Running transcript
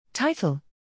Title: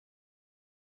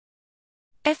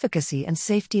 Efficacy and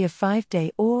Safety of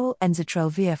 5-Day Oral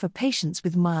Ensitrelvir for Patients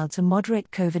with Mild to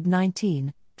Moderate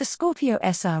COVID-19, the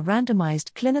SCORPIO-SR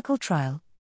Randomized Clinical Trial.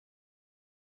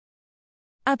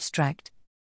 Abstract: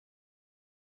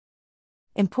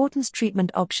 Importance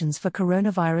Treatment Options for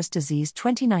Coronavirus Disease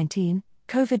 2019,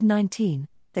 COVID-19,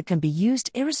 that can be used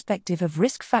irrespective of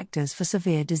risk factors for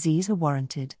severe disease are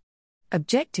warranted.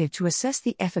 Objective: to assess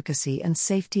the efficacy and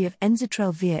safety of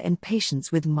Ensitrelvir in patients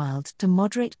with mild to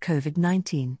moderate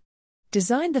COVID-19.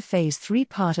 Designed the Phase 3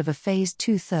 part of a Phase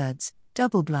 2/3,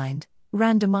 double-blind,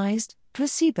 randomized,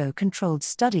 placebo-controlled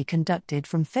study conducted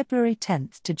from February 10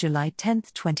 to July 10,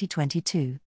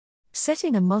 2022.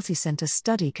 Setting: a multicenter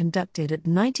study conducted at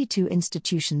 92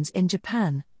 institutions in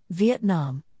Japan,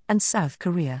 Vietnam, and South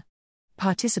Korea.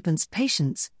 Participants: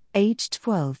 patients, aged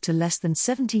 12 to less than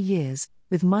 70 years,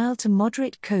 with mild to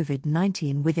moderate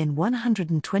COVID-19 within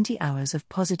 120 hours of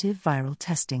positive viral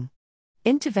testing.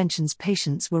 Interventions: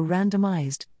 patients were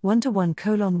randomized,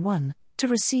 1:1:1, to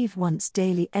receive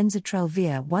once-daily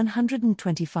Ensitrelvir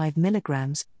 125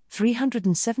 mg,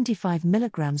 375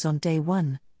 mg on day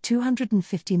 1,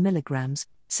 250 mg,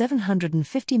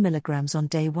 750 mg on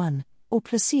day 1, or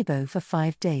placebo for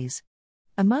 5 days.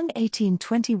 Among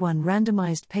 1821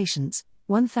 randomized patients,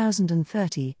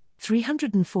 1,030,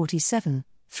 347,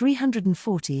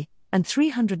 340, and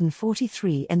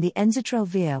 343 in the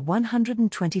Ensitrelvir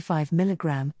 125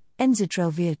 mg,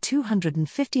 Ensitrelvir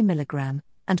 250 mg,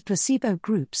 and placebo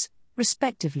groups,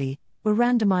 respectively, were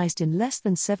randomized in less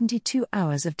than 72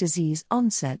 hours of disease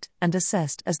onset and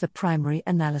assessed as the primary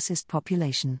analysis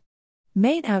population.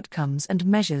 Main outcomes and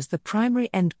measures: the primary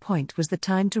endpoint was the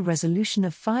time to resolution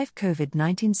of 5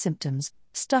 COVID-19 symptoms: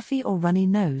 stuffy or runny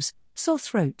nose, sore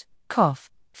throat,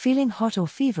 cough, feeling hot or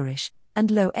feverish, and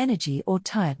low energy or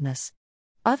tiredness.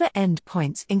 Other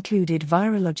endpoints included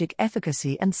virologic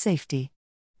efficacy and safety.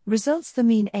 Results: the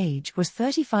mean age was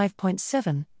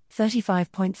 35.7,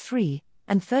 35.3,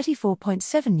 and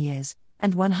 34.7 years,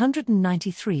 and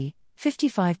 193,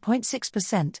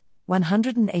 55.6%,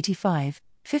 185,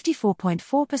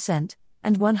 54.4%,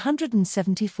 and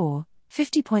 174,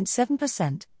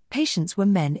 50.7%. Patients were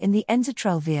men in the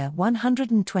Ensitrelvir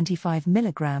 125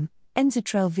 mg,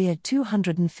 Ensitrelvir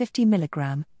 250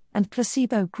 mg, and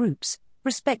placebo groups,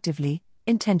 respectively.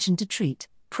 Intention to treat: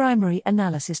 primary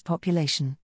analysis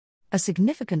population. A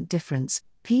significant difference,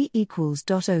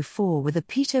 p=.04, with a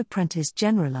Peto-Prentice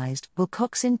generalized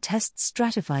Wilcoxon test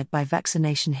stratified by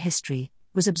vaccination history,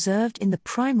 was observed in the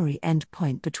primary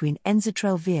endpoint between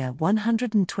Ensitrelvir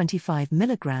 125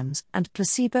 mg and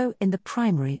placebo in the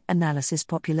primary analysis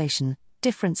population.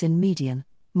 Difference in median,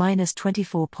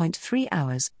 -24.3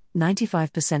 hours,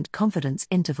 95% confidence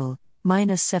interval,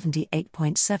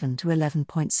 -78.7 to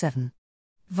 11.7.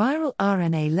 Viral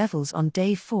RNA levels on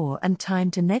day 4 and time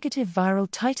to negative viral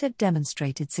titer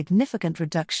demonstrated significant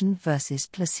reduction versus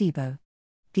placebo.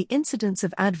 The incidence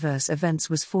of adverse events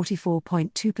was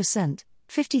 44.2%,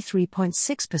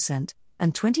 53.6%,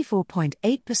 and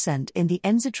 24.8% in the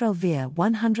Ensitrelvir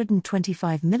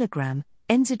 125 mg,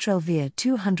 Ensitrelvir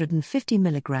 250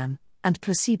 mg, and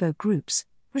placebo groups,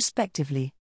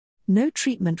 respectively. No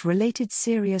treatment-related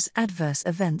serious adverse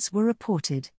events were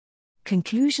reported.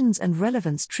 Conclusions and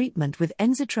relevance: treatment with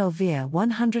Ensitrelvir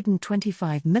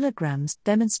 125 mg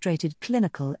demonstrated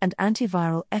clinical and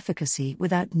antiviral efficacy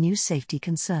without new safety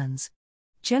concerns.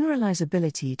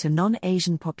 Generalizability to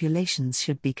non-Asian populations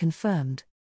should be confirmed.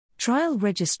 Trial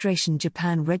registration: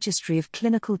 Japan Registry of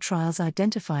Clinical Trials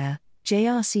Identifier,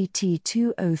 JRCT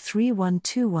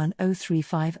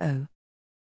 2031210350.